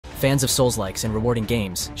Fans of Soulslikes and rewarding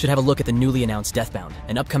games should have a look at the newly announced Deathbound,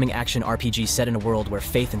 an upcoming action RPG set in a world where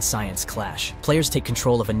faith and science clash. Players take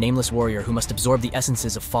control of a nameless warrior who must absorb the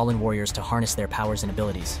essences of fallen warriors to harness their powers and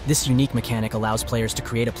abilities. This unique mechanic allows players to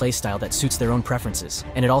create a playstyle that suits their own preferences,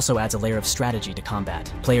 and it also adds a layer of strategy to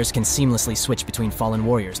combat. Players can seamlessly switch between fallen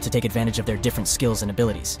warriors to take advantage of their different skills and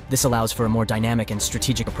abilities. This allows for a more dynamic and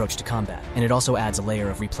strategic approach to combat, and it also adds a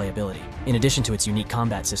layer of replayability. In addition to its unique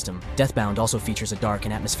combat system, Deathbound also features a dark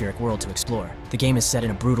and atmospheric world to explore. The game is set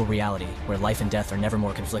in a brutal reality, where life and death are never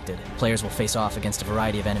more conflicted. Players will face off against a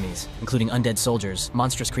variety of enemies, including undead soldiers,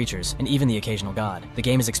 monstrous creatures, and even the occasional god. The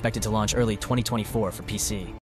game is expected to launch early 2024 for PC.